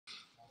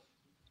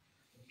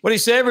What do you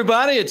say,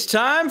 everybody? It's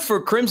time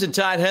for Crimson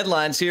Tide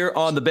headlines here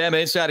on the Bama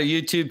Insider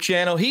YouTube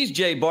channel. He's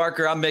Jay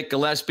Barker. I'm Mick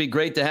Gillispie.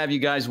 Great to have you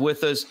guys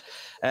with us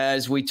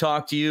as we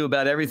talk to you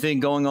about everything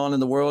going on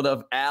in the world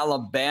of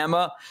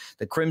Alabama.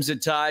 The Crimson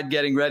Tide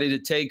getting ready to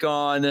take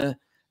on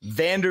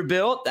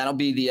Vanderbilt. That'll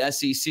be the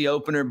SEC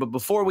opener. But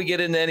before we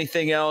get into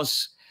anything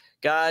else,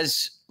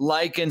 guys,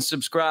 like and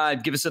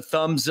subscribe. Give us a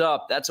thumbs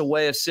up. That's a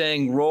way of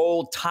saying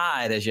roll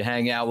tide as you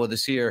hang out with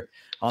us here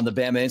on the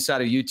Bama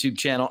Insider YouTube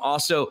channel.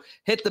 Also,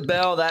 hit the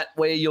bell. That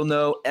way you'll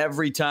know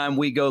every time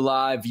we go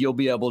live, you'll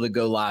be able to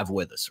go live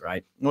with us,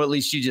 right? Or at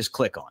least you just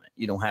click on it.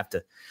 You don't have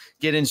to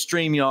get in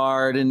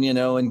StreamYard and,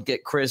 and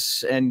get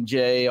Chris and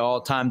Jay all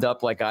timed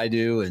up like I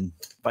do and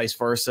vice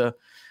versa.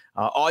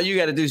 All you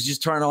got to do is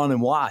just turn on and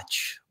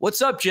watch.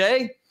 What's up,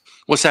 Jay?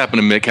 What's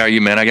happening, Mick? How are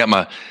you, man? I got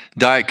my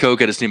Diet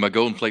Coke. I just need my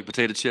Golden Flake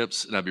potato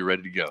chips, and I'll be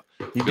ready to go.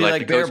 You'd be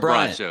like Bear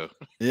Bryant. Show.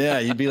 Yeah,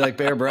 you'd be like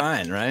Bear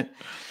Bryant, right?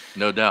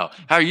 No doubt.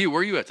 How are you?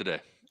 Where are you at today?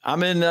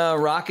 I'm in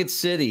Rocket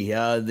City,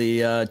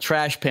 the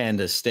Trash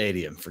Panda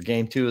Stadium for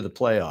Game 2 of the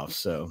playoffs.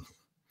 So,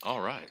 all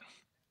right,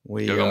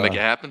 we're gonna make it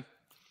happen.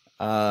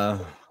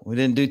 We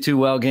didn't do too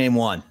well Game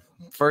 1.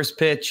 First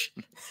pitch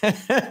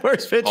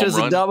was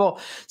a double.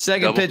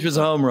 Second pitch was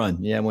a home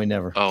run. Yeah, we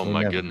never. Oh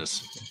my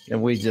goodness!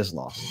 And we just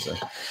lost.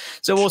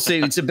 So we'll see.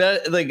 It's a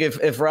bet. Like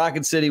if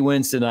Rocket City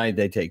wins tonight,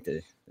 they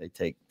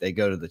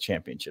go to the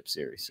championship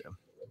series. So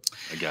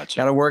I got you.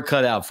 Got a work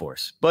cut out for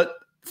us, but.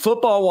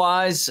 Football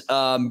wise,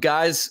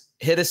 guys,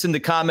 hit us in the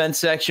comment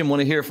section.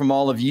 Want to hear from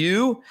all of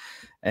you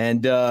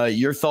and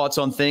your thoughts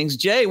on things.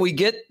 Jay, we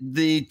get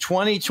the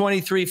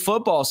 2023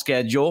 football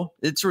schedule.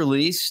 It's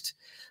released.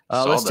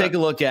 Let's take a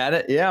look at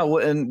it. Yeah,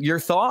 and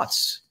your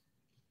thoughts.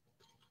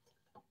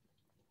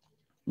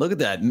 Look at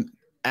that.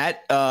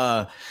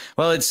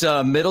 It's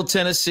Middle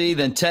Tennessee,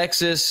 then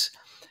Texas,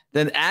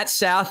 then at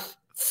South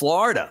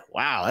Florida.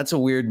 Wow, that's a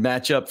weird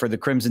matchup for the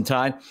Crimson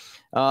Tide.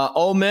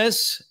 Ole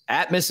Miss,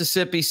 at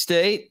Mississippi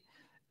State,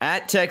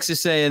 at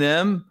Texas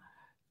A&M,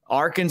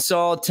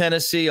 Arkansas,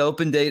 Tennessee,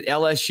 open date,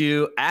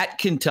 LSU, at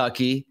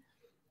Kentucky,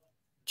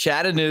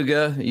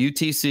 Chattanooga,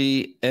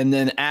 UTC, and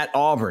then at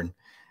Auburn.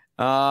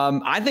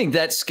 I think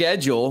that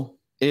schedule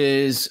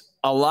is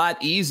a lot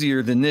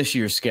easier than this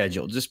year's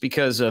schedule just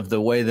because of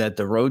the way that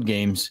the road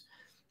games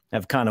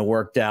have kind of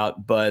worked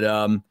out.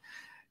 But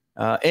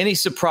any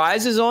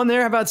surprises on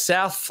there? How about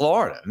South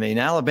Florida? I mean,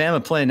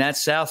 Alabama playing at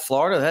South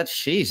Florida,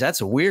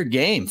 that's a weird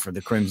game for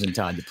the Crimson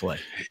Tide to play.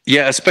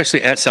 Yeah,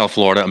 especially at South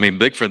Florida. I mean,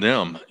 big for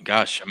them.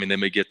 Gosh, I mean, they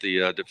may get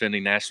the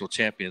defending national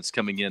champions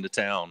coming into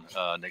town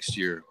next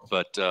year.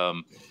 But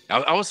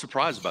I was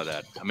surprised by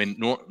that. I mean,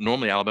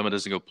 normally Alabama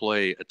doesn't go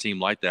play a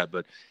team like that.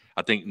 But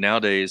I think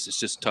nowadays it's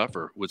just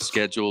tougher with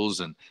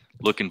schedules and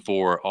looking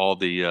for all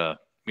the,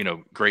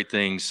 great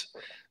things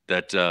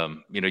that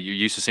you're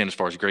used to seeing as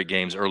far as great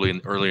games early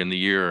in the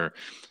year or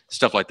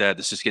stuff like that.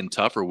 It's just getting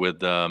tougher with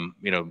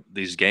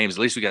these games.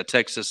 At least we got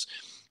Texas,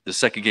 the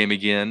second game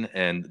again,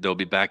 and they'll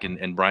be back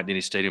in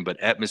Bryant-Denny Stadium. But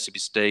at Mississippi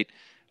State,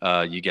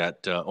 you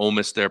got Ole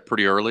Miss there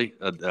pretty early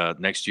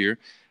next year.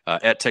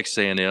 At Texas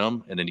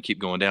A&M, and then you keep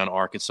going down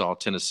Arkansas,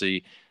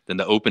 Tennessee, then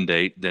the open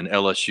date, then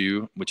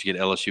LSU, which you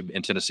get LSU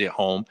and Tennessee at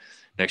home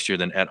next year,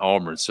 then at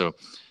Auburn. So.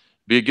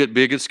 Be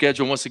a good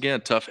schedule once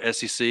again. Tough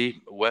SEC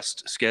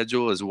West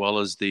schedule as well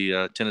as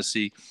the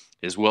Tennessee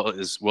as well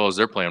as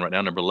they're playing right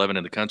now, number 11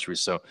 in the country.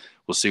 So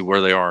we'll see where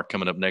they are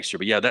coming up next year.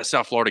 But yeah, that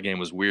South Florida game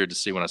was weird to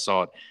see when I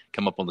saw it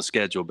come up on the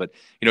schedule. But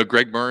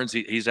Greg Burns,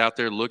 he's out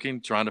there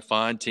trying to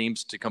find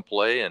teams to come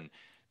play, and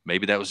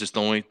maybe that was just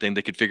the only thing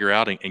they could figure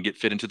out and get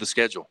fit into the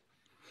schedule.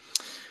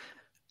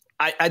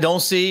 I don't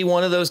see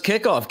one of those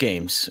kickoff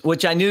games,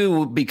 which I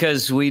knew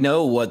because we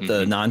know what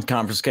the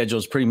non-conference schedule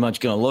is pretty much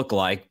going to look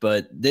like.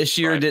 But this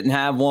year didn't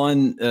have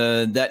one.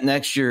 That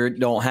next year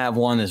don't have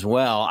one as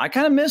well. I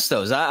kind of miss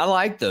those. I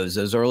like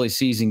those early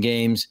season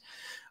games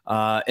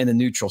in a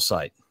neutral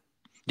site.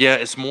 Yeah,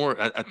 it's more.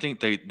 I think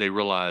they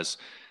realize,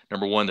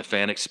 number one, the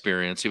fan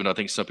experience. Even though I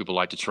think some people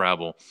like to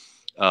travel.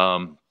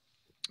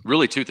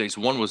 Really, two things.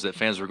 One was that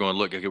fans were going,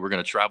 look, okay, we're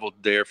going to travel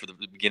there for the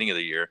beginning of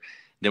the year.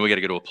 Then we got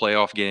to go to a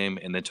playoff game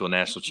and then to a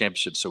national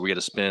championship. So we got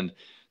to spend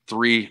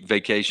 3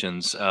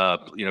 vacations,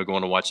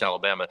 going to watch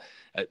Alabama.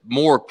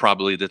 More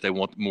probably that they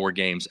want more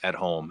games at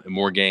home and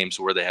more games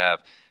where they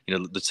have,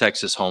 the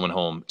Texas home and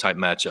home type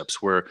matchups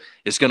where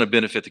it's going to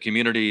benefit the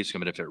community. It's going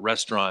to benefit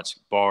restaurants,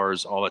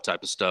 bars, all that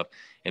type of stuff,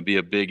 and be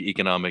a big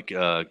economic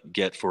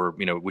get for,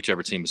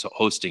 whichever team is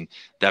hosting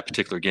that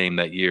particular game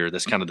that year.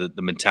 That's kind of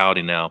the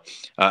mentality now.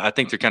 I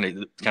think they're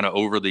kind of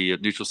over the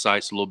neutral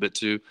sites a little bit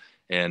too.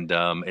 And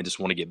just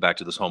want to get back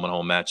to this home and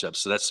home matchup.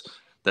 So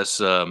that's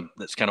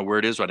kind of where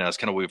it is right now. It's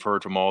kind of what we've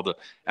heard from all the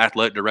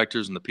athletic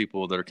directors and the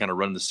people that are kind of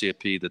running the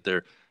CFP that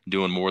they're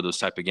doing more of those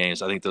type of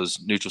games. I think those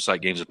neutral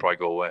site games would probably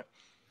go away.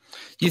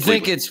 You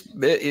think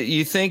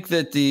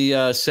that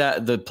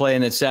the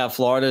playing at South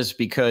Florida is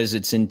because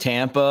it's in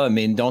Tampa? I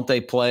mean, don't they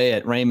play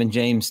at Raymond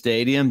James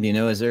Stadium?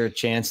 Is there a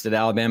chance that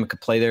Alabama could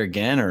play there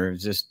again, or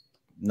is just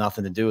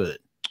nothing to do with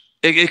it?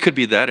 It could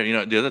be that.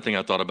 And, the other thing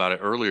I thought about it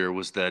earlier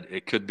was that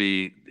it could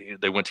be,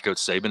 they went to Coach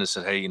Saban and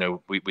said, hey, you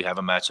know, we have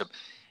a matchup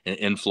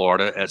in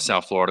Florida at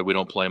South Florida. We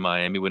don't play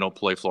Miami. We don't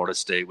play Florida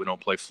State. We don't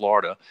play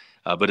Florida.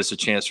 But it's a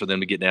chance for them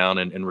to get down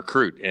and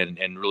recruit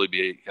and really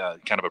be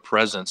kind of a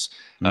presence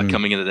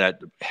coming into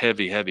that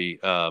heavy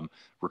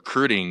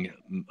recruiting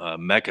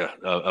mecca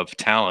of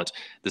talent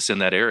that's in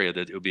that area,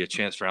 that it would be a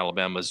chance for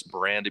Alabama's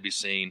brand to be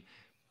seen,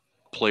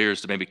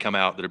 players to maybe come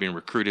out that are being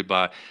recruited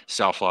by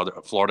South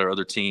Florida or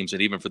other teams,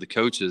 and even for the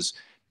coaches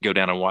go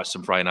down and watch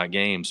some Friday night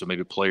games. So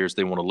maybe players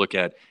they want to look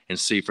at and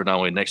see for not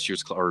only next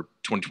year's or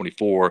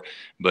 2024,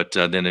 but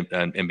then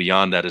and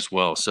beyond that as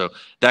well. So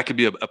that could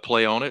be a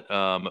play on it.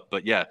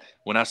 But yeah,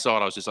 when I saw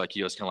it, I was just like,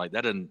 you know, it's kind of like,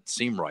 that doesn't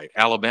seem right.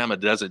 Alabama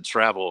doesn't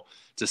travel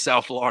to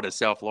South Florida.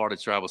 South Florida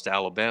travels to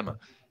Alabama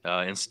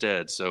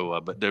instead.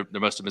 So, but there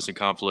must have been some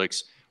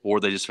conflicts,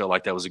 or they just felt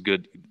like that was a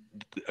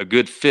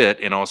good fit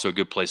and also a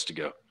good place to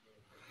go.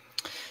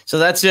 So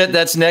that's it.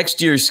 That's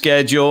next year's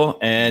schedule.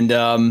 And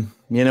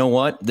you know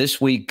what? This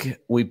week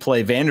we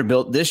play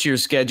Vanderbilt. This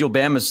year's schedule,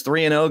 Bama's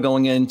 3-0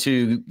 going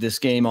into this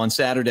game on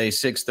Saturday,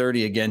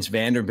 6:30 against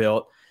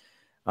Vanderbilt.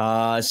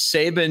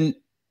 Saban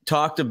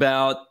talked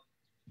about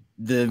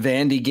the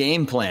Vandy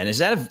game plan. Is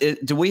that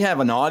do we have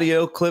an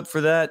audio clip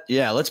for that?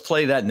 Yeah, let's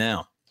play that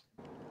now.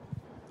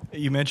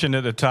 You mentioned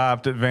at the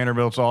top that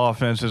Vanderbilt's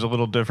offense is a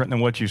little different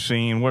than what you've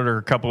seen. What are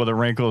a couple of the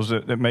wrinkles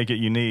that make it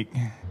unique?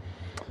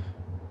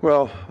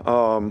 Well,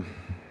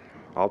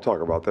 I'll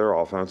talk about their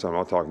offense. I'm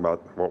not talking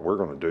about what we're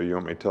going to do. You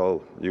want me to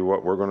tell you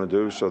what we're going to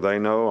do so they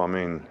know? I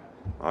mean,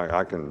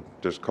 I can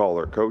just call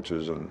their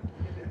coaches and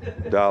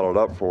dial it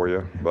up for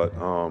you. But,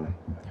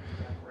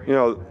 you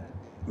know,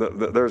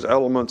 there's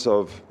elements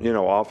of, you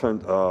know,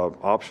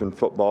 option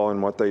football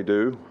in what they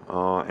do.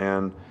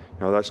 And, you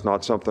know, that's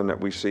not something that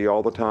we see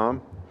all the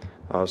time.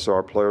 So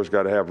our players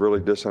got to have really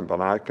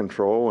disciplined eye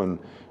control. And,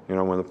 you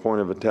know, when the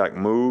point of attack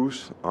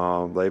moves,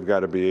 they've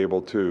got to be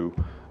able to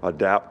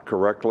adapt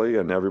correctly,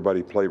 and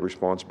everybody play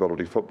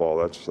responsibility football.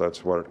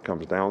 That's what it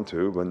comes down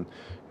to. And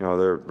you know,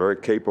 they're very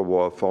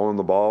capable of throwing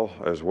the ball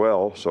as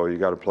well. So you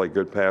got to play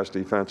good pass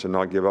defense and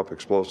not give up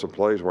explosive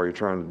plays while you're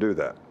trying to do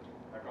that.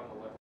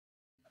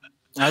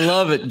 I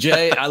love it,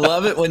 Jay. I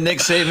love it when Nick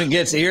Saban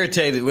gets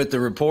irritated with the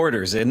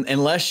reporters. And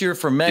unless you're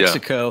from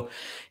Mexico,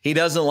 he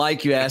doesn't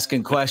like you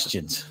asking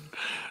questions.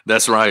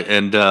 That's right.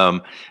 And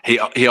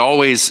he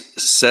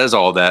always says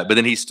all that, but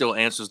then he still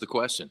answers the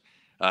question.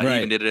 He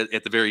even did it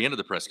at the very end of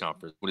the press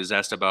conference when he's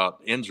asked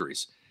about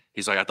injuries.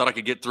 He's like, I thought I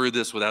could get through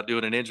this without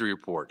doing an injury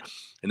report.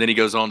 And then he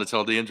goes on to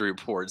tell the injury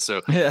report.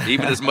 So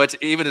even as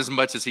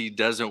much as he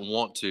doesn't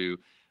want to,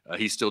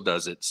 he still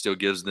does it, still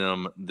gives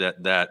them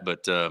that.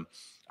 But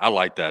I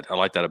like that. I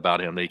like that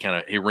about him.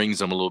 He rings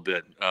them a little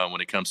bit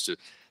when it comes to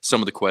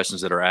some of the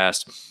questions that are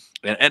asked.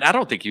 And I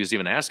don't think he was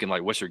even asking,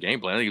 like, what's your game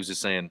plan? I think he was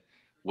just saying,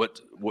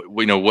 what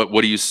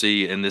do you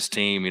see in this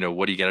team? You know,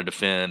 what do you got to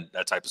defend?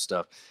 That type of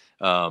stuff.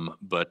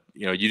 But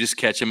you know, you just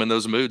catch him in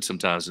those moods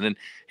sometimes. And then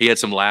he had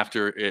some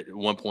laughter at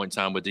one point in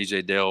time with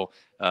DJ Dale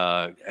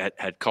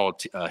had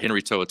called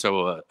Henry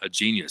To'oTo'o a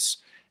genius.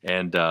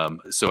 And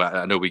so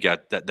I know we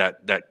got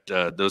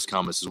those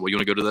comments as well. You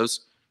want to go to those?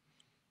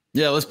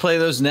 Yeah, let's play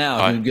those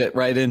now and get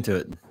right into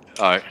it.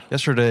 All right.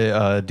 Yesterday,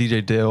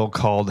 DJ Dale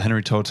called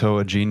Henry To'oTo'o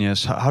a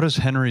genius. How does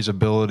Henry's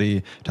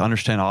ability to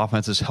understand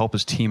offenses help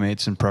his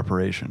teammates in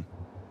preparation?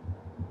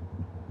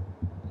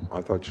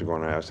 I thought you were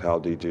going to ask how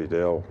DJ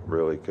Dale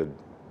really could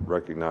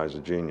recognize a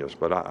genius,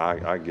 but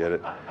I get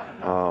it.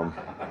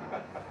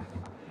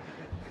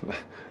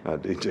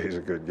 DJ's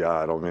a good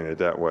guy. I don't mean it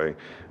that way,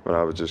 but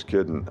I was just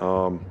kidding.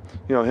 You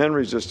know,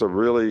 Henry's just a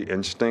really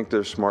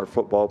instinctive, smart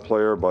football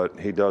player, but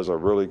he does a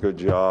really good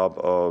job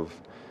of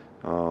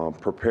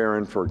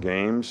preparing for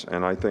games,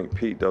 and I think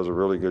Pete does a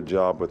really good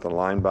job with the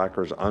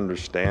linebackers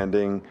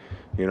understanding,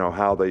 you know,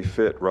 how they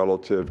fit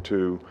relative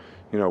to,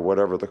 you know,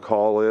 whatever the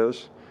call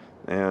is.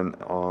 And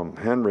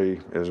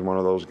Henry is one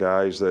of those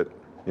guys that,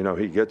 you know,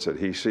 he gets it.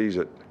 He sees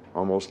it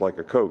almost like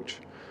a coach.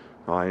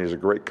 He's a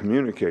great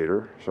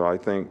communicator. So I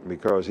think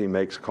because he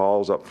makes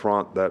calls up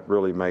front, that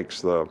really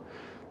makes the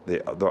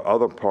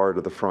other part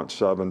of the front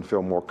seven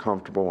feel more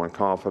comfortable and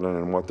confident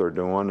in what they're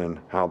doing and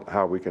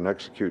how we can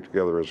execute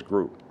together as a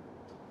group.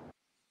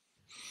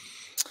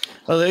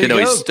 Well, there you go.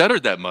 He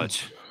stuttered that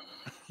much.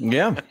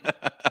 Yeah.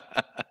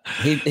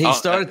 He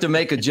started to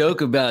make a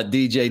joke about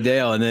DJ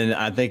Dale, and then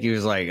I think he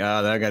was like, he's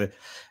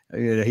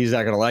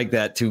not going to like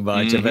that too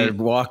much. I better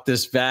walk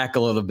this back a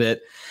little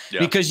bit.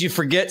 Because you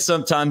forget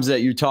sometimes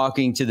that you're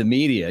talking to the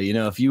media. You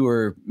know, if you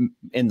were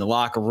in the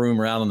locker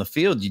room or out on the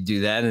field, you'd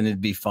do that and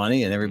it'd be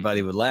funny and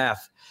everybody would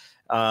laugh.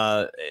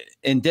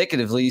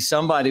 Indicatively,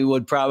 somebody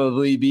would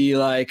probably be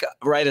like,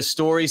 write a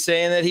story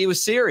saying that he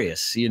was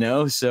serious, you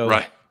know? So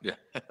right. Yeah,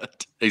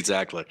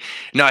 exactly.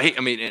 No,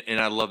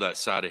 and I love that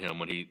side of him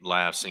when he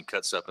laughs and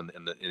cuts up in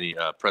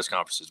the press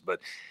conferences.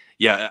 But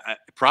yeah,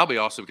 probably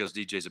also because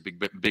DJ's a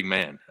big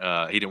man.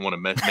 He didn't want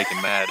to make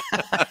him mad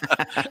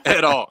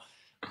at all.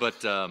 But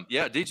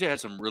yeah, DJ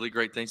had some really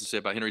great things to say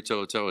about Henry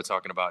To'oTo'o,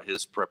 talking about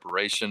his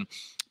preparation,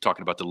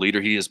 talking about the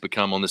leader he has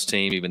become on this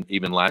team,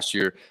 even last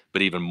year,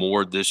 but even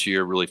more this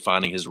year, really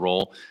finding his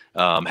role,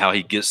 how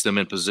he gets them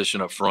in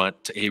position up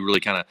front. He really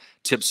kind of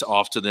tips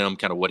off to them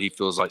kind of what he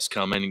feels like is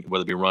coming,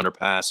 whether it be run or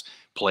pass,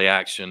 play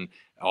action,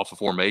 off of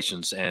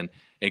formations. And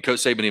Coach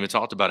Saban even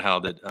talked about how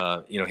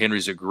that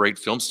Henry's a great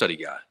film study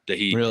guy. That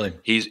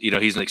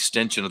he's an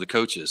extension of the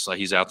coaches. Like,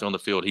 he's out there on the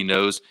field. He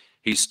knows.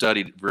 He's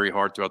studied very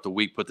hard throughout the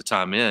week, put the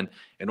time in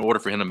order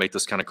for him to make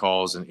those kind of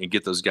calls and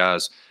get those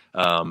guys,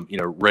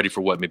 ready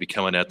for what may be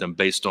coming at them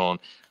based on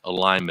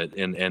alignment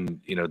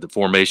and the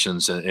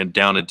formations and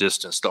down and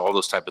distance, all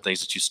those type of things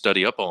that you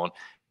study up on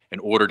in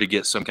order to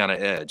get some kind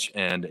of edge.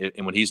 And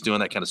when he's doing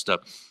that kind of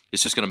stuff,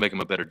 it's just going to make him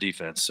a better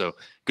defense. So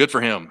good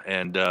for him.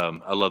 And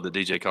I love that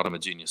DJ called him a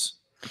genius.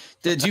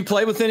 Did you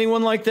play with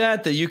anyone like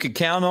that you could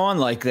count on,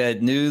 like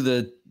that knew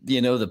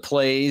the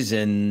plays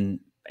and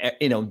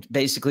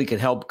basically could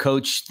help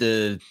coach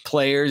the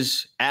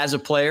players as a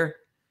player,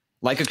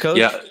 like a coach?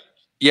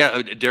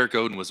 Yeah. Derek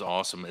Oden was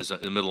awesome as a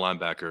middle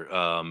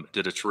linebacker.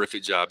 Did a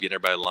terrific job getting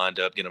everybody lined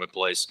up, getting them in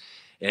place.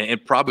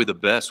 And probably the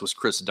best was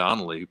Chris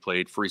Donnelly, who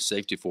played free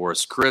safety for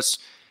us. Chris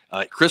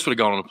would have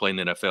gone on to play in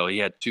the NFL. He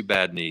had 2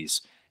 bad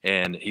knees,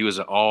 and he was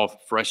an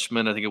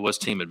all-freshman, I think it was,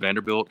 team at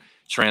Vanderbilt,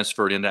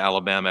 transferred into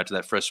Alabama after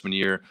that freshman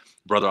year.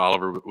 Brother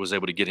Oliver was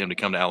able to get him to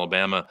come to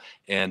Alabama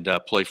and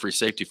play free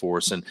safety for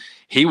us. And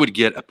he would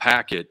get a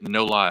packet,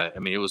 no lie. I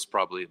mean, it was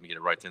probably, let me get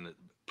it right then,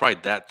 probably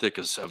that thick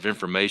of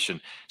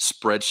information,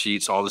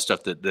 spreadsheets, all the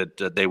stuff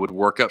that they would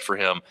work up for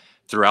him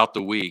throughout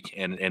the week.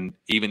 And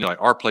even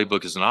like our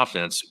playbook as an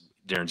offense,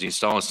 Darren Gene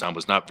Stallin's time,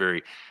 was not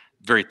very,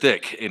 very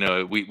thick.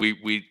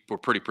 We were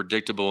pretty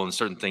predictable in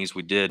certain things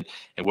we did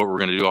and what we were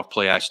going to do off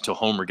play action until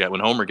Homer got.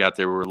 When Homer got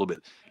there, we were a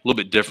little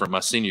bit different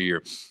my senior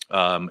year,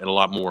 and a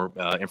lot more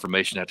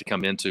information had to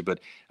come into.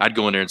 But I'd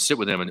go in there and sit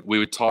with him, and we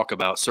would talk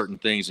about certain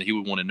things, and he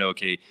would want to know,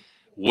 okay,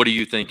 what are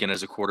you thinking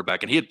as a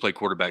quarterback? And he had played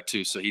quarterback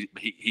too, so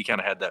he kind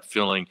of had that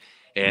feeling,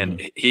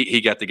 and he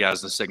got the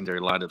guys in the secondary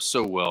lined up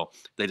so well.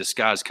 They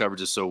disguised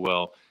coverages so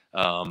well.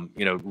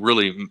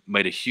 Really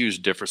made a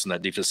huge difference in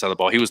that defense side of the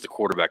ball. He was the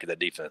quarterback of that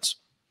defense.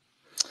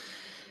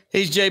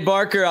 He's Jay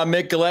Barker. I'm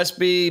Mick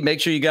Gillispie. Make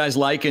sure you guys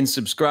like and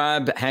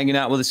subscribe. Hanging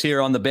out with us here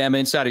on the Bama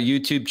Insider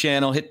YouTube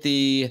channel. Hit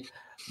the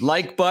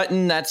like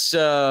button. That's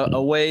a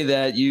way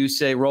that you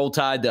say Roll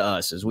Tide to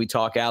us as we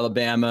talk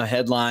Alabama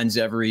headlines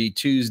every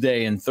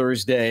Tuesday and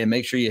Thursday. And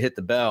make sure you hit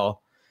the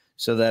bell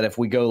so that if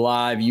we go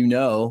live,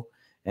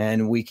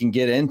 and we can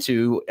get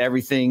into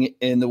everything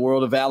in the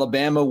world of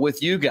Alabama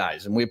with you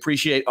guys. And we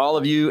appreciate all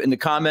of you in the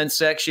comments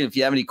section. If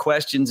you have any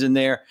questions in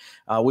there,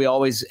 we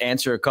always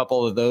answer a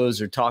couple of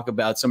those or talk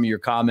about some of your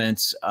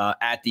comments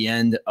at the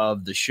end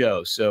of the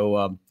show.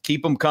 So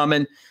keep them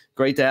coming.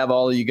 Great to have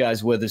all of you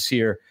guys with us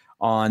here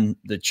on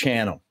the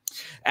channel.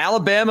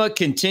 Alabama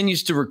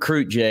continues to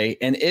recruit, Jay,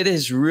 and it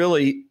has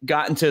really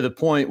gotten to the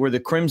point where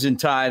the Crimson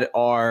Tide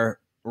are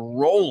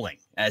rolling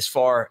as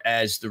far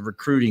as the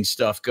recruiting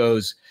stuff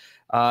goes.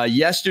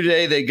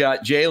 Yesterday, they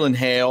got Jalen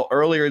Hale.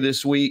 Earlier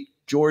this week,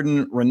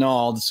 Jordan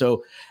Renaud.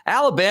 So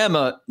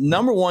Alabama,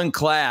 #1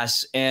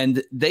 class,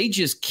 and they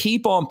just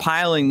keep on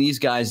piling these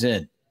guys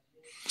in.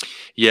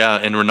 Yeah,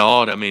 and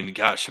Renaud,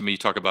 you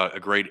talk about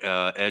a great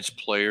edge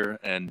player,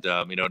 and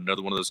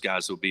another one of those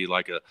guys will be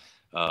like a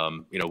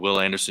Will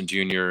Anderson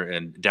Jr.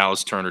 and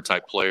Dallas Turner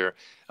type player.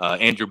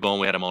 Andrew Bone,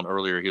 we had him on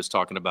earlier. He was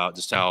talking about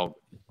just how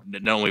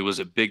not only was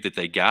it big that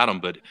they got him,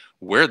 but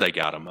where they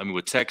got him. I mean,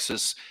 with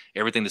Texas,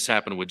 everything that's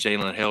happened with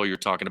Jalen Hale, you're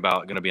talking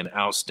about going to be an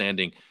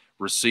outstanding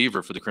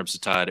receiver for the Crimson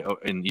Tide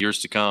in years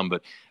to come.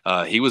 But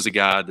he was a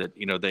guy that,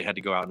 they had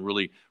to go out and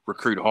really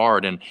recruit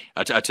hard. And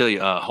I tell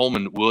you,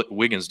 Holman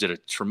Wiggins did a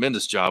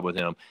tremendous job with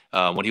him.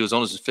 When he was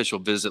on his official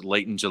visit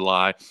late in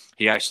July,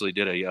 he actually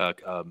did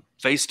a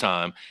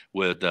FaceTime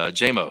with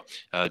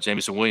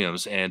Jamison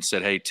Williams, and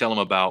said, hey, tell him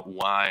about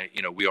why,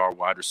 we are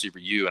wide receiver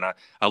U. And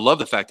I love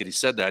the fact that he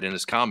said that in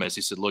his comments.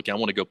 He said, look, I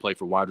want to go play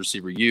for wide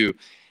receiver U.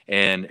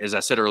 And as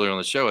I said earlier on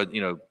the show,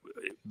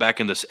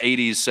 back in the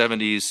 80s,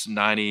 70s,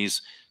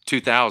 90s,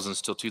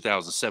 2000s till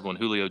 2007, when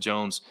Julio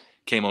Jones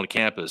came on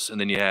campus, and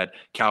then you had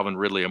Calvin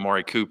Ridley,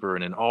 Amari Cooper,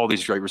 and then all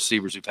these great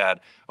receivers we've had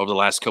over the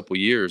last couple of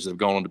years that have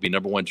gone on to be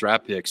 #1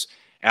 draft picks.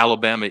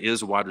 Alabama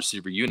is a wide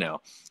receiver U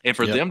now, and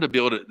for them to be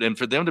able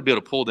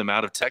to pull them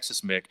out of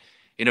Texas, Mick,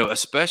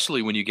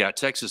 especially when you got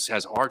Texas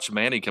has Arch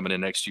Manning coming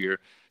in next year,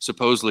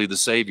 supposedly the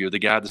savior, the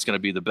guy that's going to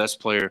be the best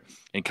player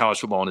in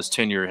college football in his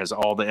tenure, has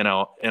all the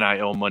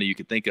NIL money you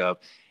could think of,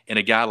 and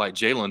a guy like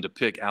Jalen to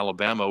pick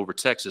Alabama over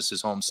Texas,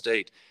 his home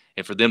state.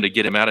 And for them to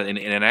get him out of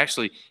and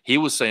actually he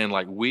was saying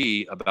like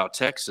about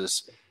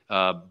Texas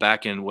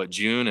back in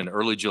June and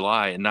early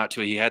July, and not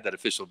till he had that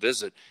official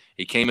visit.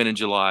 He came in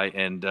July,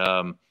 and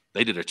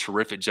they did a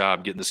terrific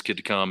job getting this kid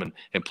to come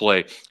and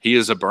play. He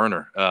is a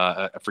burner.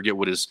 I forget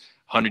what his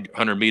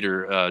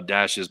 100-meter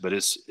dashes, but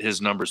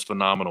his number's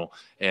phenomenal,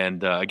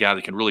 and a guy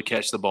that can really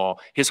catch the ball.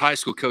 His high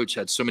school coach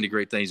had so many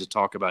great things to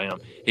talk about him.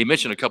 He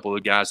mentioned a couple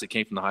of guys that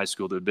came from the high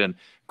school that have been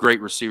great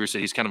receivers.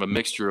 Said he's kind of a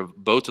mixture of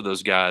both of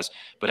those guys,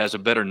 but has a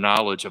better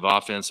knowledge of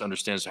offense,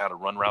 understands how to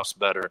run routes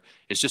better.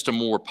 It's just a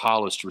more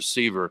polished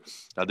receiver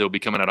that'll be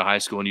coming out of high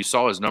school. And you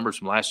saw his numbers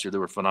from last year; they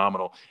were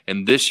phenomenal.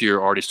 And this year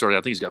already started. I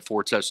think he's got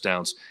 4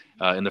 touchdowns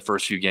in the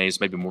first few games,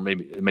 maybe more,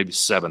 maybe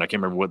 7. I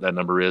can't remember what that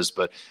number is.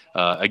 But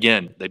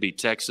again, they beat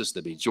Texas,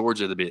 they beat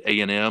Georgia, they beat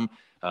A&M.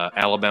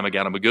 Alabama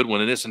got him a good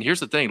one in this. And here's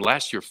the thing: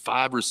 last year,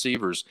 5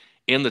 receivers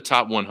in the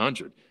top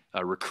 100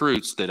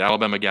 recruits that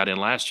Alabama got in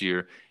last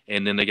year.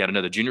 And then they got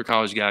another junior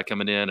college guy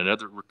coming in,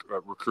 another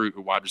recruit,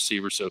 a wide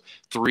receiver. So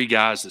 3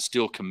 guys that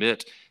still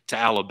commit to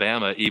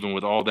Alabama, even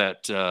with all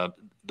that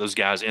those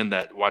guys in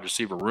that wide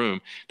receiver room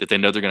that they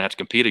know they're going to have to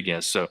compete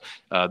against. So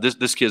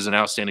this kid's an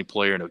outstanding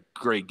player and a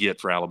great get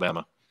for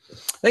Alabama.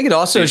 I think it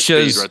also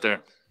shows right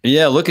there.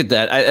 Yeah, look at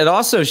that. It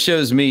also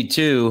shows me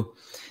too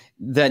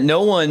that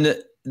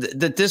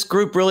that this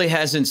group really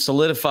hasn't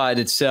solidified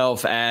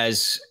itself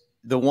as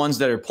the ones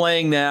that are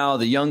playing now.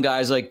 The young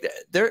guys, like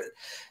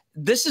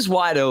this is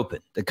wide open,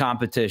 the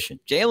competition.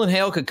 Jalen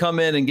Hale could come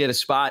in and get a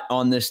spot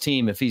on this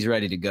team if he's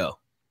ready to go.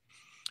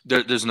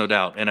 There's no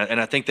doubt. And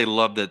I think they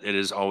love that it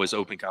is always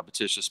open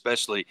competition,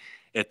 especially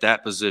at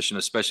that position,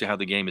 especially how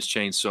the game has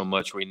changed so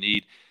much. We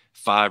need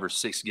 5 or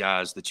 6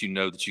 guys that you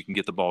know that you can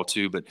get the ball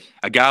to. But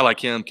a guy like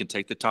him can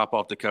take the top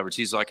off the coverage.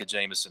 He's like a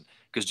Jamison,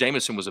 because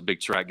Jamison was a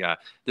big track guy.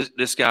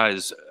 This guy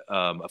is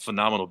a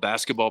phenomenal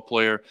basketball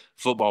player,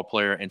 football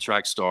player, and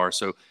track star.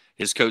 So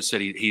his coach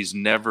said he's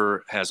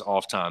never has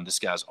off time. This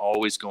guy's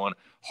always going,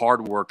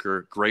 hard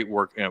worker, great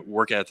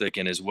work ethic,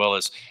 and as well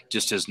as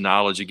just his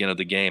knowledge again of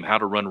the game, how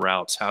to run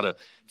routes, how to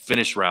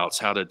finish routes,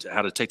 how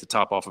to take the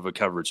top off of a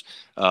coverage,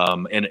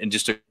 and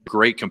just a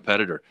great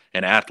competitor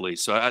and athlete.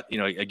 So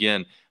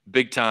again,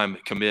 big time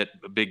commit,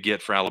 a big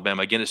get for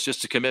Alabama. Again, it's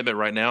just a commitment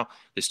right now.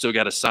 They still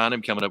got to sign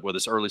him coming up with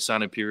this early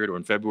signing period or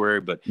in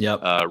February, but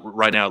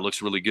right now it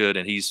looks really good,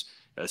 and he's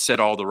said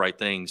all the right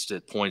things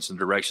that points in the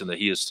direction that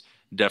he is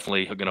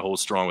definitely going to hold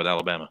strong with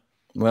Alabama.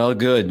 Well,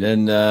 good.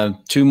 And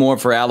 2 more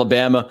for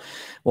Alabama.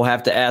 We'll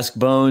have to ask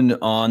Bone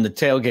on the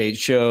tailgate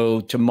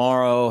show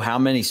tomorrow how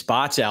many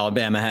spots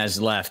Alabama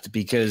has left,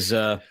 because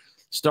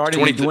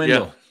starting to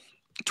dwindle. Yeah.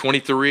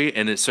 23,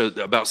 and so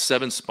about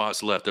 7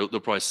 spots left. They'll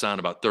probably sign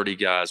about 30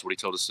 guys. What he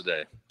told us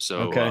today.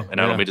 So, I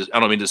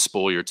don't mean to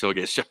spoil your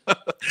tailgate show.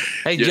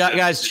 Hey,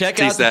 guys, check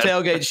out the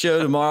tailgate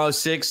show tomorrow,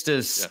 6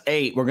 to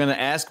 8. We're going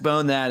to ask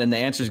Bone that, and the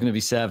answer is going to be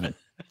 7.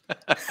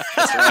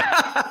 That's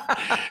right.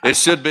 It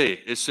should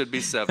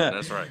be 7.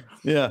 That's right.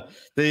 Yeah.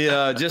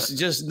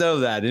 Just know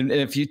that. And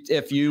if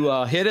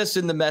you hit us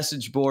in the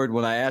message board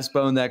when I ask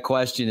Bone that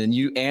question and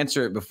you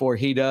answer it before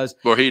he does,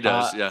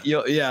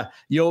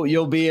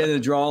 you'll be in a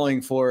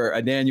drawing for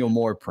a Daniel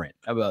Moore print.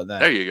 How about that?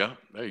 There you go.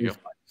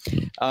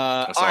 All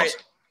awesome. Right.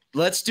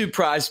 Let's do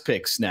prize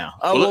picks now.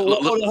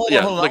 Hold on.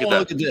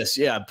 Look at this.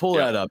 Yeah, pull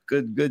that up.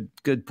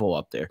 Good pull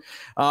up there.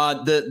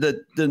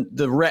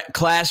 The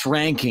class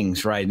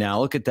rankings right now.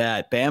 Look at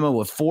that. Bama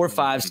with 4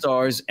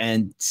 5-stars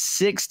and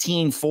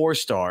 16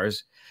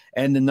 4-stars,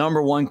 and the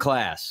number 1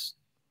 class.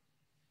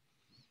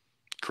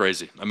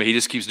 Crazy. I mean, he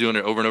just keeps doing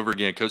it over and over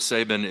again. Coach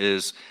Saban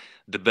is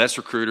the best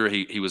recruiter.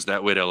 He was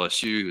that way at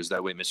LSU. He was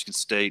that way at Michigan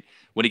State.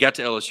 When he got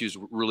to LSU is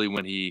really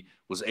when he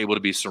was able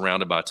to be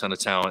surrounded by a ton of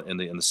talent in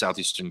the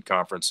Southeastern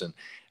Conference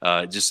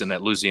and just in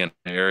that Louisiana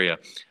area.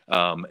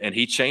 And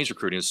he changed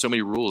recruiting. There's so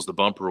many rules, the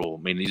bump rule.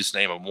 I mean, you just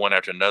name them one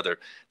after another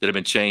that have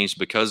been changed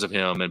because of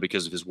him and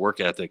because of his work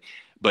ethic.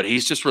 But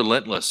he's just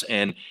relentless.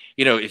 And,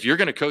 if you're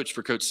going to coach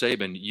for Coach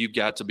Saban, you've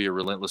got to be a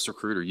relentless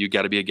recruiter. You've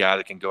got to be a guy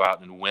that can go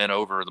out and win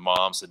over the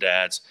moms, the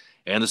dads,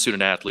 and the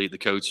student athlete, the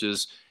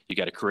coaches. You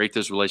got to create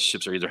those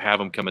relationships or either have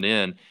them coming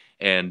in.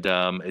 And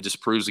it just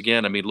proves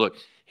again. I mean, look,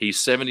 he's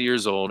 70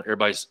 years old.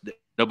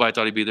 Nobody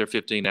thought he'd be there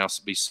 15. Now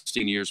be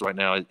 16 years right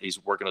now.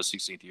 He's working on his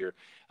 16th year.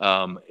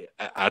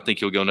 I think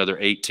he'll go another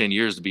 8-10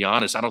 years. To be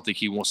honest, I don't think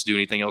he wants to do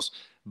anything else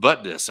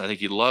but this. I think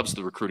he loves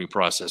the recruiting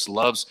process,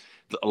 loves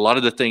a lot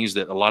of the things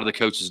that a lot of the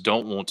coaches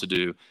don't want to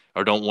do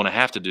or don't want to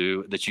have to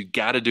do that you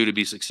got to do to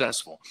be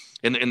successful.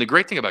 And the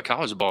great thing about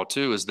college ball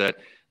too is that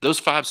those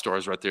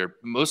 5-stars right there,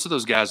 most of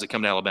those guys that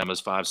come to Alabama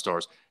as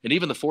 5-stars and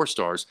even the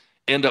 4-stars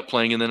end up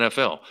playing in the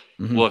NFL.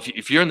 Mm-hmm. Well,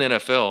 if you're in the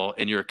NFL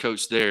and you're a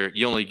coach there,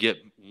 you only get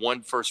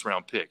 1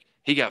 first-round pick.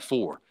 He got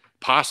 4,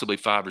 possibly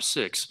 5 or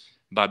 6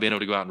 by being able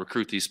to go out and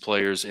recruit these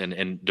players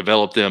and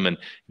develop them and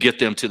get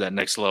them to that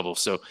next level.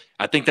 So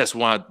I think that's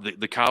why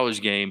the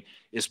college game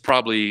is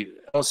probably,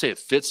 I don't say it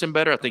fits him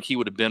better. I think he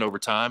would have been over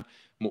time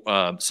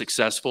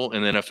successful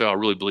in the NFL. I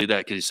really believe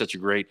that because he's such a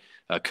great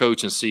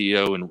coach and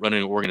CEO and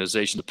running an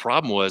organization. The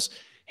problem was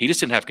he just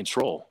didn't have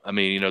control. I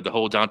mean, the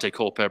whole Dante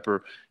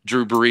Culpepper,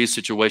 Drew Brees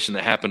situation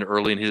that happened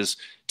early in his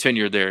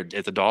tenure there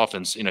at the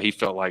Dolphins, he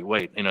felt like,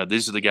 wait,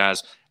 these are the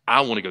guys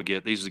I want to go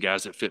get. These are the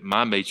guys that fit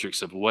my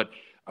metrics of what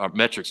I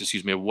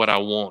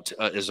want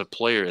as a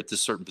player at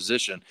this certain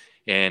position.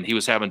 And he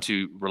was having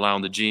to rely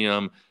on the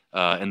GM,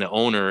 and the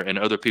owner and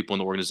other people in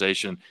the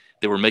organization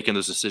that were making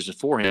those decisions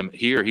for him.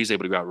 Here, he's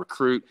able to go out and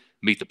recruit,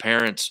 meet the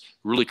parents,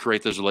 really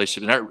create those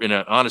relationships. And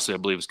honestly, I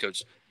believe it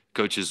was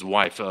Coach's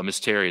wife, Miss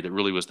Terry, that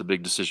really was the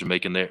big decision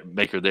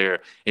maker there.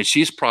 And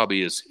she's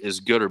probably as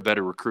good or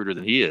better recruiter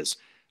than he is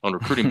on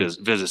recruiting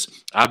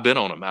visits. I've been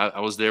on them. I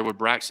was there with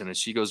Braxton, and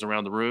she goes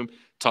around the room,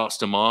 talks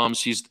to moms.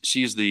 She's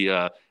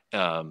the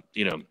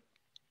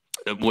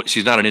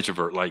she's not an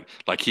introvert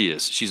like he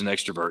is. She's an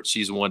extrovert.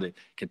 She's the one that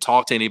can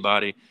talk to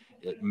anybody.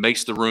 It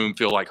makes the room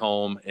feel like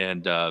home,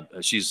 and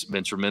she's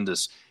been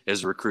tremendous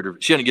as a recruiter.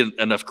 She doesn't get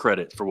enough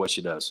credit for what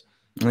she does.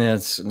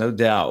 Yes, no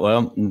doubt.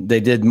 Well,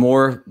 they did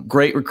more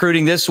great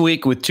recruiting this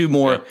week with 2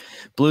 more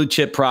blue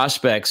chip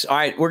prospects. All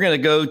right, we're going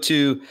to go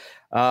to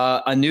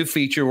a new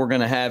feature we're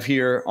going to have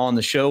here on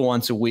the show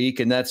once a week,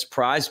 and that's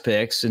Prize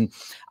Picks. And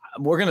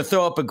we're going to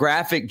throw up a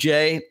graphic,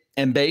 Jay,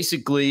 and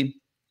basically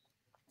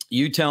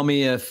you tell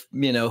me if,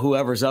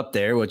 whoever's up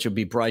there, which will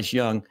be Bryce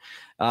Young,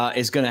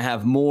 is going to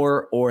have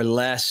more or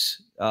less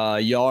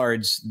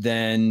yards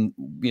than,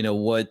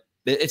 what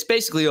it's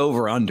basically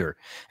over under.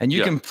 And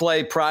you can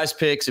play Prize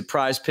Picks at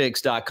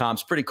prizepicks.com.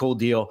 It's a pretty cool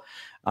deal.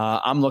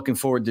 I'm looking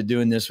forward to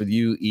doing this with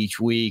you each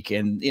week.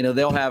 And,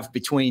 they'll have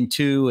between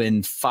 2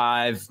 and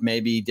 5,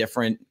 maybe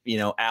different,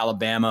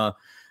 Alabama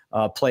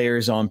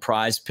players on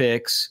Prize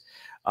Picks.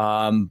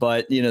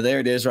 But, there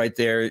it is right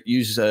there.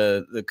 Use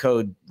the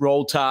code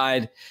Roll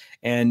Tide,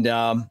 and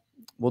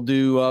we'll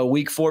do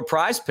week 4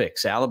 Prize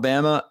Picks,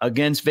 Alabama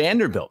against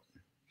Vanderbilt.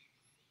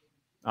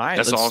 All right.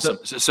 That's awesome.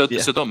 So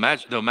they'll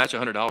match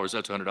 $100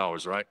 up to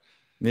 $100, right?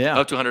 Yeah.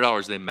 Up to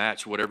 $100, they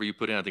match whatever you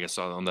put in. I think I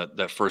saw it on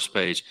that first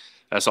page.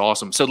 That's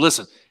awesome. So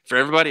listen, for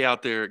everybody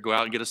out there, go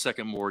out and get a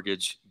second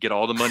mortgage, get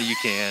all the money you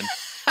can.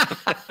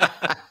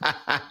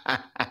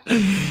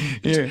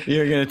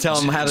 You're going to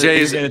tell them how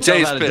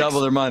to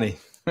double their money.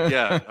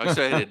 Yeah, I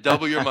say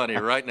double your money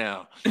right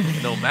now.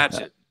 They'll match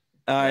it.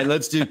 All right,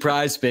 let's do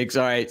Prize Picks.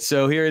 All right,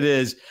 so here it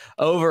is.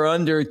 Over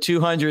under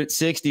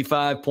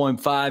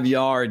 265.5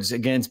 yards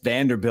against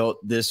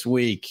Vanderbilt this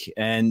week.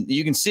 And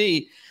you can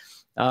see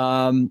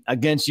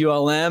against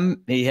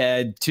ULM, he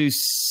had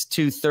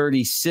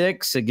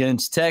 236.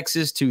 Against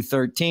Texas,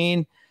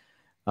 213.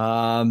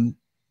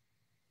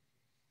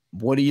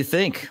 What do you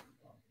think?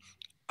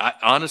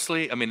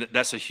 Honestly,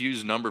 that's a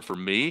huge number for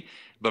me.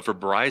 But for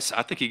Bryce,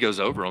 I think he goes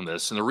over on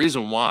this. And the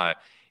reason why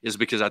is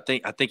because I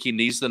think he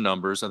needs the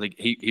numbers. I think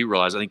he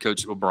realized, I think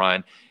Coach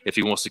O'Brien, if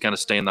he wants to kind of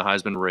stay in the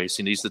Heisman race,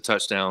 he needs the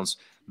touchdowns,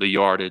 the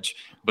yardage.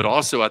 But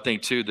also I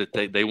think, too, that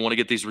they want to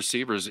get these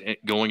receivers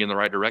going in the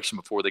right direction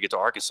before they get to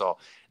Arkansas.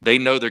 They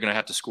know they're going to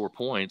have to score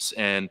points,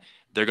 and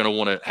they're going to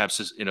want to have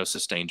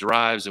sustained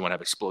drives. They want to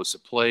have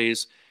explosive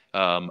plays.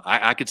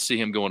 I could see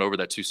him going over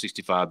that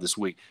 265 this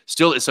week.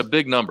 Still, it's a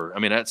big number.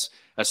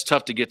 That's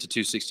tough to get to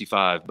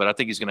 265, but I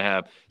think he's going to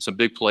have some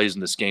big plays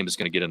in this game that's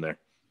going to get in there.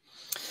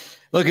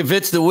 Look, if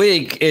it's the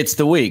week, it's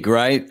the week,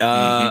 right?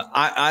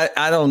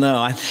 I don't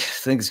know. I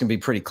think it's going to be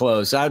pretty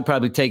close. I'd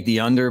probably take the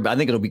under, but I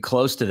think it'll be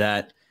close to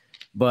that.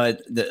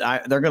 But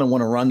they're going to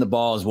want to run the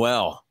ball as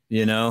well,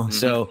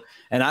 So,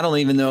 and I don't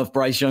even know if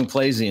Bryce Young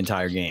plays the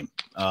entire game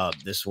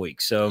this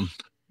week. So,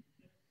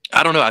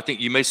 I don't know. I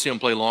think you may see him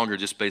play longer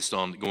just based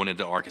on going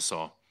into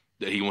Arkansas.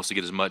 That he wants to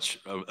get as much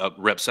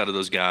reps out of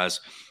those guys,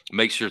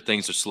 make sure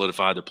things are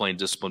solidified. They're playing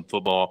disciplined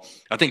football.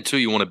 I think, too,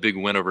 you want a big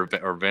win over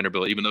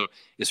Vanderbilt, even though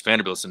it's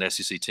Vanderbilt, it's an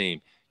SEC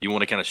team. You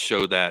want to kind of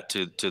show that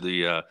to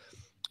the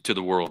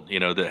world,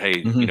 that,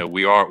 hey,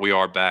 we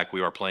are back.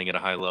 We are playing at a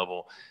high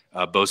level,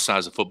 both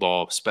sides of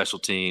football, special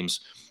teams.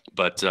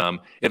 But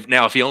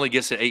if he only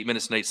gets to 8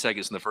 minutes and 8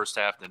 seconds in the first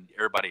half, then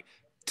everybody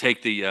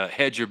take the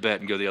hedge your bet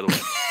and go the other way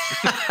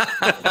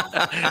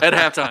at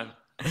halftime.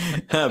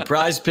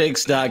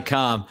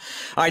 Prizepicks.com. All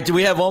right, do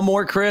we have one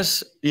more,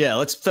 Chris? Yeah,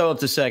 let's throw up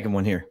the second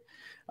one here.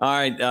 All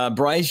right,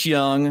 Bryce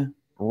Young,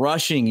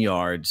 rushing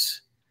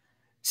yards.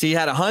 See, he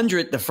had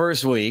 100 the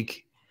first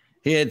week.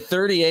 He had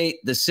 38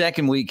 the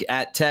second week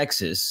at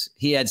Texas.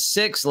 He had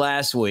 6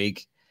 last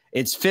week.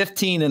 It's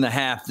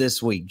 15.5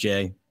 this week,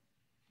 Jay.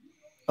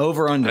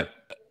 Over, under.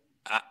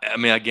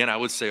 Again, I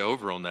would say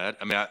over on that.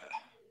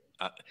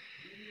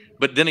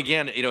 But then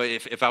again,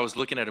 if I was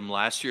looking at him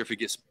last year, if he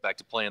gets back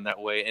to playing that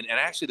way, and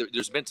actually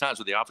there's been times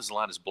where the offensive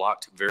line is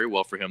blocked very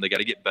well for him. They got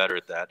to get better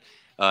at that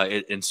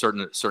in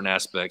certain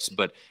aspects.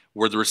 But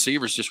where the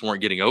receivers just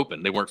weren't getting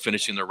open, they weren't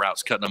finishing their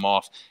routes, cutting them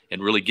off,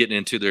 and really getting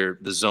into the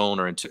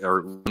zone or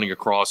running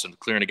across and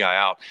clearing a guy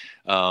out.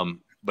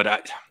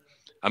 But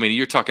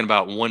you're talking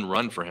about one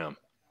run for him.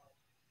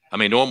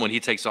 Normally when he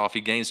takes off,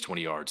 he gains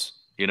 20 yards.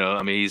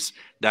 He's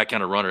that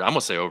kind of runner. I'm gonna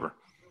say over.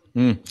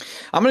 I'm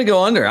going to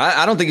go under.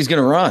 I don't think he's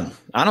going to run.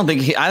 I don't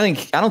think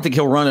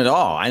he'll run at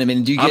all. I'm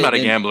not a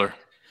gambler.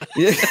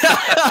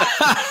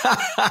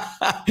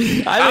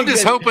 I'm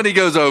just hoping he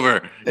goes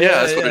over.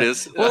 Yeah, that's what it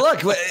is. Well,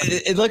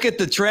 look at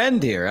the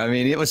trend here.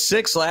 It was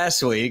 6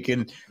 last week,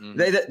 and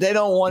they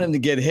don't want him to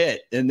get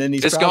hit, and then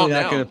he's probably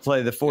not going to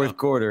play the fourth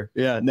quarter.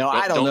 Yeah, no,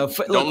 I don't know.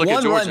 Don't look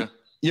at Georgia.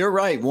 You're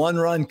right. One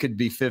run could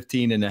be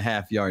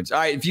 15.5 yards. All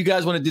right. If you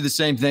guys want to do the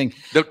same thing.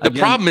 The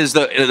problem is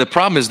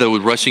though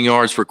with rushing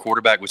yards for a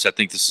quarterback, which I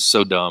think this is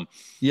so dumb.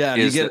 Yeah.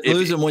 You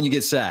lose them when you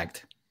get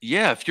sacked.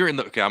 Yeah. If you're in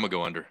okay, I'm going to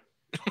go under.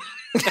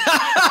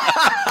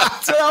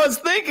 That's what I was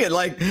thinking.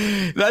 Like,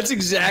 that's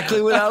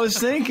exactly what I was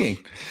thinking.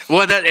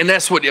 Well,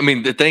 that's what I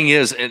mean. The thing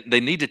is, and they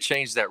need to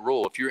change that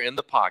rule. If you're in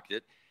the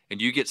pocket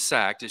and you get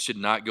sacked, it should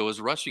not go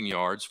as rushing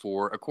yards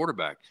for a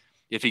quarterback.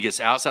 If he gets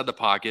outside the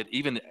pocket,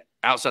 even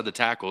outside the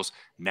tackles,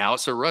 now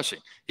it's a rushing.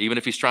 Even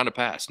if he's trying to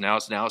pass, now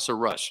it's a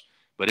rush.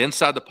 But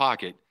inside the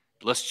pocket,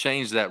 let's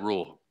change that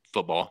rule.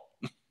 Football.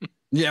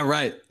 Yeah,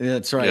 right.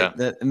 That's right. Yeah.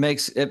 That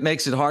makes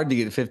it hard to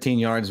get 15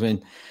 yards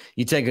when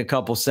you take a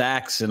couple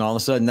sacks and all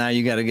of a sudden now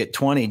you got to get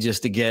 20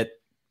 just to get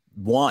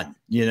one,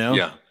 you know?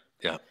 Yeah.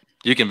 Yeah.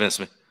 You convinced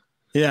me.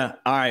 Yeah.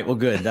 All right. Well,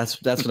 good.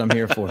 That's what I'm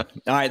here for. All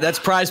right. That's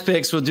Prize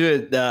Picks. We'll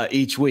do it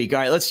each week. All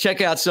right. Let's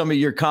check out some of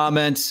your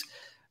comments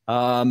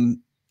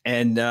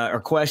and our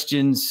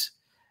questions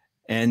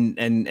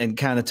and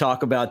kind of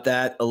talk about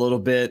that a little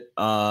bit.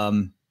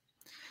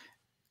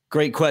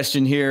 Great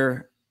question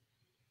here.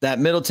 That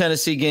Middle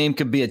Tennessee game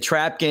could be a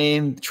trap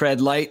game.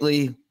 Tread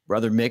lightly.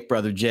 Brother Mick,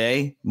 Brother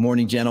Jay.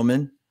 Morning,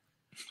 gentlemen.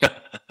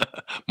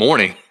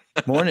 Morning.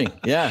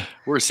 Yeah.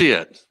 Where's he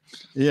at?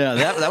 Yeah,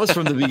 that was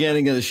from the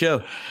beginning of the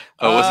show.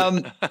 Oh, was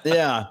it?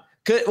 Yeah.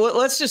 Well,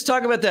 let's just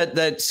talk about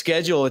that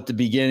schedule at the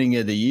beginning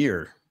of the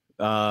year.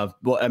 At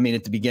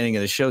the beginning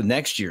of the show,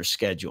 next year's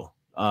schedule.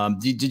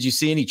 Did you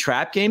see any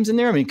trap games in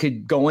there? I mean,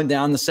 could going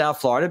down to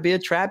South Florida be a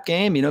trap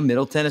game? You know,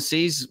 Middle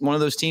Tennessee's one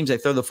of those teams, they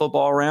throw the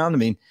football around. I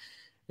mean,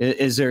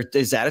 is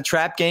that a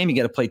trap game? You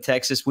got to play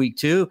Texas week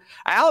 2.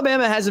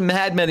 Alabama hasn't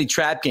had many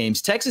trap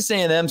games. Texas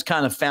A&M's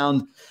kind of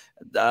found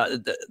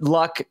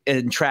luck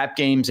in trap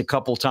games a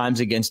couple times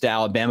against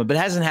Alabama, but it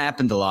hasn't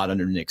happened a lot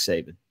under Nick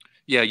Saban.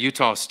 Yeah,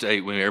 Utah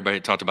State, when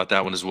everybody talked about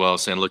that one as well,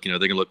 saying, look, they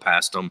can look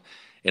past them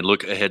and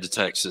look ahead to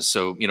Texas.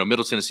 So,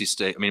 Middle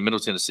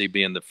Tennessee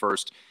being the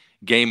first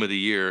game of the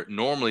year,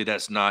 normally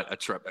that's not a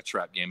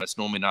trap game. That's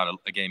normally not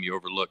a game you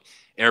overlook.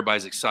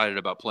 Everybody's excited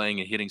about playing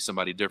and hitting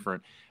somebody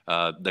different.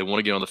 They want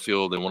to get on the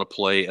field. They want to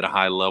play at a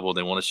high level.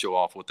 They want to show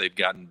off what they've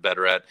gotten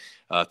better at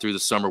through the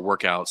summer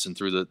workouts and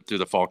through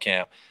the fall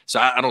camp. So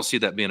I don't see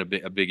that being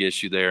a big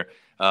issue there.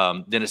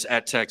 Then it's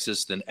at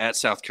Texas, then at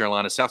South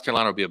Carolina. South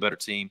Carolina will be a better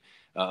team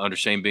under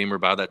Shane Beamer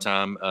by that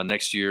time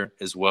next year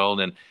as well.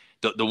 And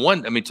the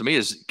one, to me,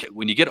 is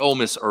when you get Ole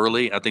Miss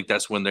early, I think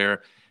that's when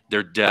their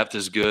depth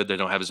is good. They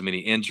don't have as many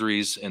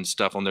injuries and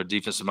stuff on their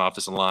defensive and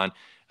offensive line.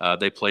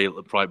 They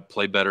probably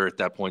play better at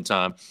that point in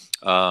time.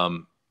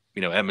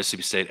 At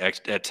Mississippi State,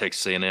 at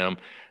Texas A&M,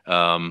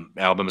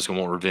 Alabama's going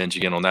to want revenge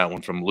again on that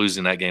one from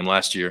losing that game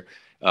last year.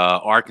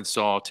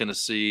 Arkansas,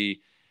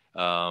 Tennessee,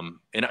 and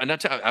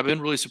I've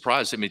been really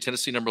surprised.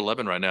 Tennessee number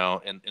 11 right now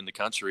in the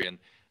country, and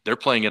they're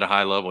playing at a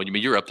high level.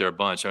 You're up there a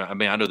bunch. I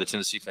know the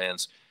Tennessee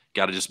fans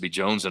got to just be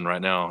jonesing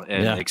right now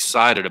and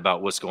excited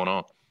about what's going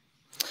on.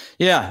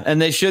 Yeah,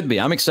 and they should be.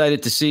 I'm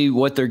excited to see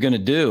what they're going to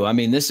do.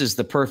 This is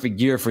the perfect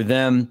year for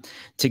them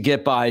to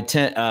get by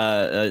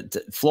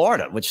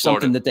Florida, which is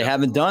something that they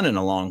haven't done in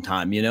a long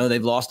time.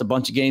 They've lost a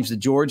bunch of games to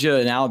Georgia,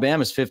 and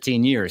Alabama's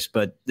 15 years.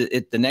 But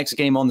the next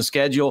game on the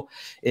schedule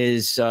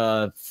is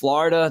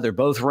Florida. They're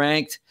both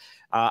ranked.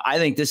 I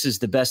think this is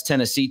the best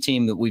Tennessee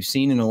team that we've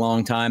seen in a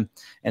long time,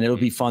 and it'll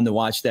be fun to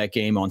watch that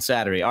game on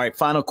Saturday. All right,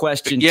 final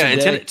question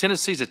today. And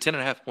Tennessee's a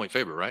 10.5-point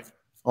favorite, right?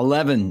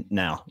 11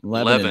 now.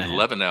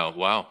 11 now.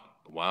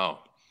 Wow.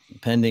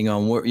 Depending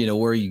on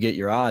where you get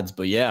your odds,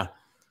 but yeah.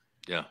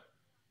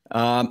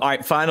 All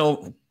right,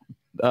 final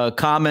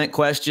comment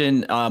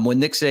question. When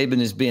Nick Saban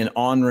is being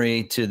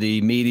ornery to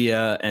the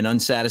media and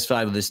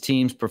unsatisfied with his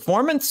team's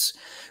performance,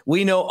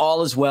 we know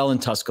all is well in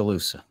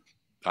Tuscaloosa.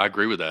 I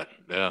agree with that.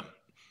 Yeah.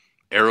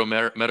 Aero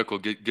Medical,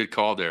 good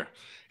call there.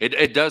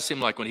 It does seem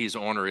like when he's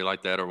ornery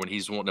like that, or when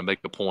he's wanting to make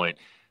a point,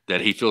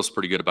 that he feels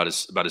pretty good about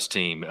his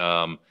team.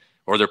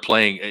 Or they're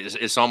playing.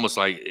 It's almost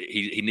like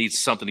he needs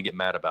something to get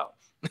mad about.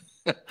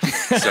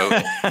 So,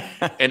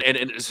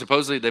 and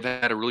supposedly they've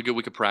had a really good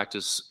week of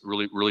practice,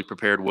 really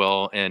prepared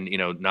well, and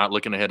not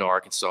looking ahead to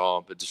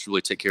Arkansas, but just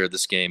really take care of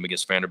this game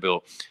against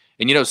Vanderbilt.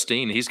 And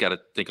Steen, he's got to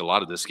think a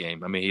lot of this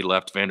game. He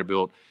left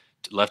Vanderbilt,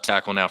 left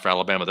tackle now for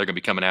Alabama. They're going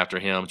to be coming after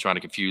him, trying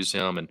to confuse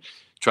him and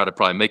try to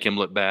probably make him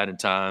look bad in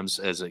times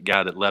as a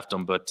guy that left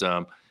him. But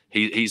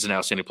he's an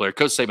outstanding player.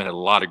 Coach Saban had a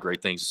lot of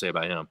great things to say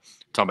about him,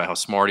 talking about how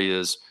smart he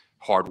is.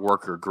 Hard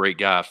worker, great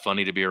guy,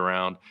 funny to be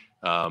around.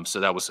 So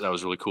that was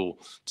really cool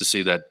to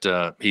see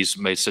that he's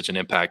made such an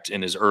impact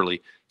in his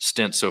early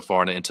stint so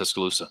far in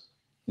Tuscaloosa.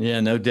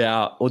 Yeah, no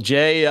doubt. Well,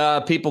 Jay,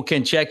 people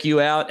can check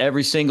you out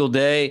every single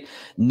day,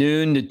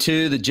 noon to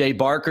 2, the Jay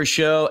Barker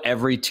Show,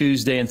 every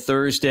Tuesday and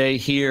Thursday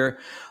here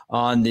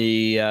on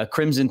the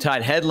Crimson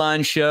Tide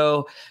Headline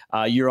Show.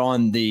 You're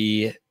on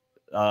the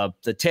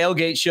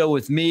Tailgate Show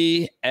with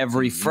me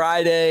every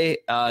Friday,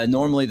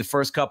 normally the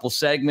first couple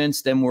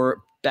segments. Then we're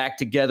back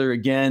together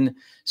again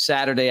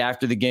Saturday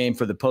after the game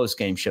for the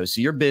post-game show.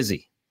 So you're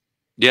busy.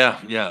 Yeah,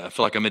 I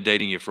feel like I've been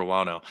dating you for a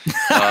while now.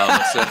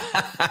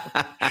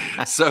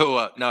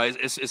 No,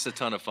 it's a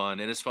ton of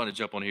fun, and it's fun to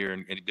jump on here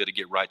and be able to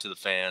get right to the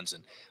fans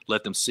and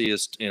let them see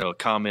us,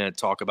 comment,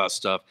 talk about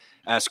stuff,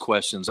 ask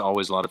questions.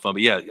 Always a lot of fun.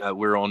 But yeah,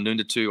 we're on noon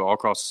to 2 all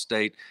across the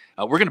state.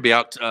 We're going to be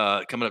out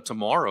coming up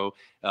tomorrow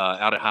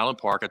out at Highland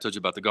Park. I told you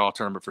about the golf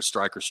tournament for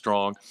Striker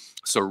Strong,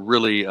 so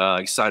really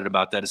excited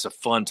about that. It's a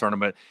fun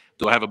tournament.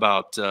 They'll have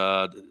about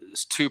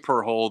it's 2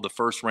 per hole. The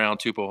first round,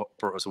 2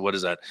 per. So what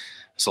is that?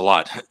 It's a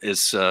lot.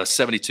 It's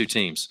 72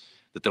 teams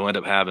that they'll end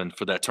up having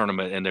for that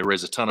tournament, and they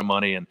raise a ton of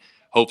money. And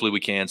hopefully we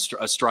can.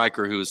 A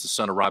striker who is the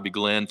son of Robbie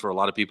Glenn. For a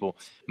lot of people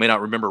may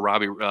not remember,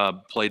 Robbie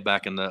played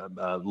back in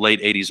the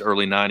late 80s,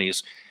 early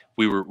 90s.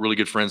 We were really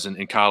good friends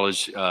in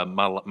college.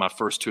 My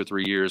first 2 or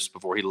 3 years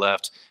before he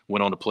left,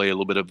 went on to play a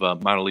little bit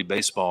of minor league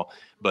baseball.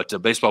 But a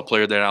baseball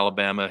player there at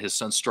Alabama, his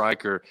son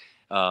Striker,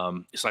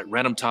 it's like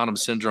Random-Tandem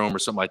syndrome or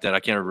something like that. I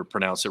can't ever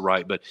pronounce it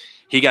right, but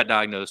he got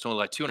diagnosed. Only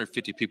like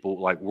 250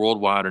 people, like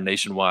worldwide or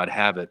nationwide,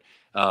 have it,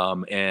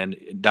 and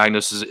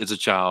diagnosed as a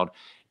child.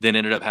 Then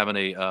ended up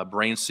having a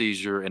brain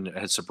seizure and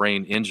had some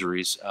brain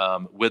injuries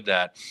with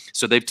that.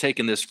 So they've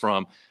taken this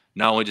from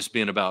not only just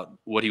being about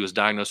what he was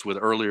diagnosed with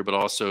earlier, but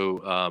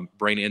also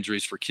brain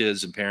injuries for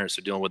kids and parents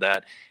who are dealing with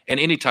that, and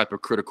any type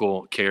of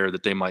critical care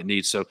that they might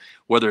need. So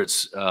whether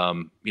it's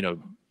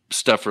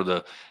stuff for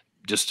the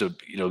just to,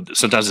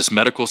 sometimes it's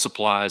medical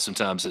supplies,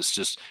 sometimes it's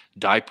just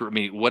diaper. I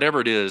mean, whatever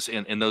it is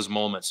in those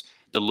moments,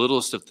 the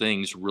littlest of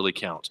things really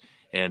count.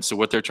 And so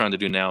what they're trying to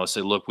do now is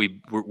say, look,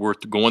 we're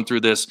going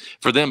through this.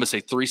 For them, it's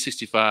a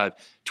 365,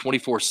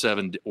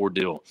 24/7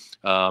 ordeal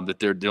that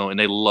they're doing. And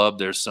they love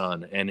their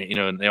son. And,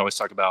 and they always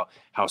talk about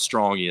how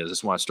strong he is.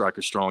 That's why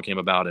Striker Strong came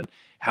about, and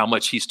how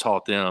much he's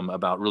taught them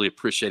about really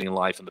appreciating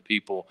life and the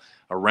people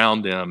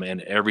around them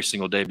and every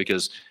single day,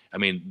 because I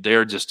mean,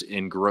 they're just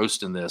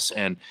engrossed in this.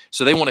 And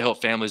so they want to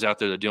help families out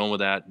there that are dealing with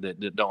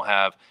that don't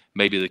have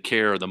maybe the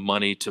care or the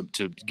money to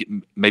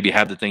maybe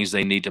have the things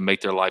they need to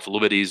make their life a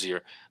little bit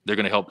easier. They're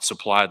going to help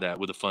supply that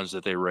with the funds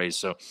that they raise.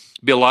 So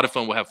it'll be a lot of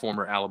fun. We'll have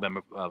former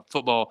Alabama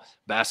football,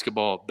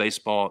 basketball,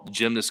 baseball,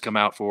 gymnasts come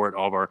out for it.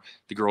 All of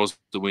the girls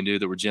that we knew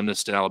that were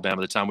gymnasts at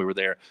Alabama at the time we were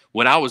there.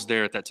 When I was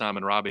there at that time,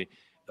 and Robbie,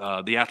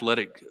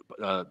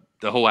 the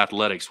whole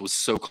athletics was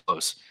so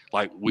close.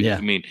 Like I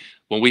mean,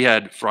 when we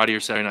had Friday or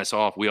Saturday nights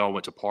off, we all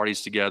went to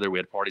parties together. We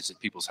had parties at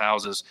people's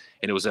houses,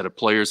 and it was at a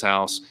player's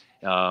house.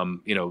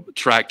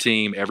 Track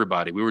team,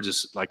 everybody. We were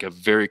just like a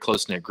very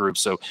close-knit group.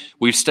 So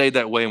we've stayed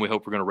that way, and we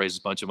hope we're going to raise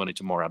a bunch of money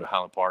tomorrow out of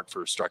Highland Park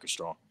for Striker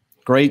Strong.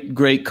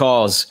 Great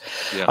cause.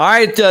 Yeah. All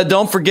right.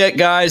 Don't forget,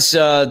 guys,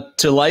 to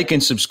like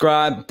and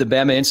subscribe to the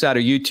Bama Insider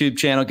YouTube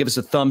channel. Give us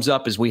a thumbs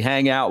up as we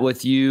hang out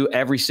with you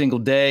every single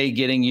day,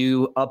 getting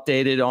you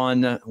updated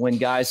on when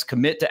guys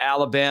commit to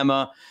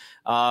Alabama,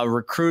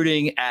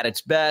 recruiting at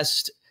its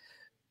best.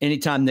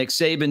 Anytime Nick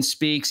Saban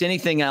speaks,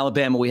 anything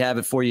Alabama, we have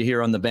it for you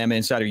here on the Bama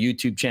Insider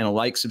YouTube channel.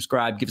 Like,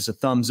 subscribe, give us a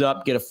thumbs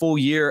up. Get a full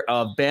year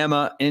of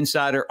Bama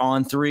Insider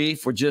On 3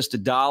 for just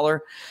 $1.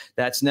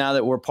 That's now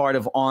that we're part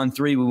of On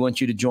 3. We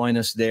want you to join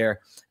us there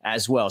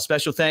as well.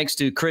 Special thanks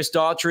to Chris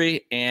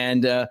Daughtry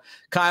and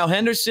Kyle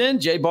Henderson,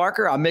 Jay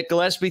Barker. I'm Mick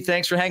Gillispie.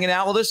 Thanks for hanging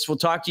out with us. We'll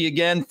talk to you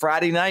again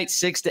Friday night,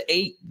 6 to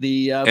 8,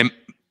 the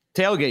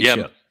tailgate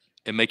show.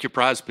 And make your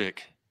prize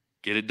pick.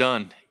 Get it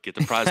done. Get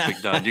the prize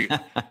pick done. You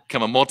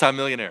become a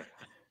multimillionaire.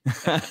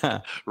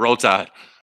 Roll Tide.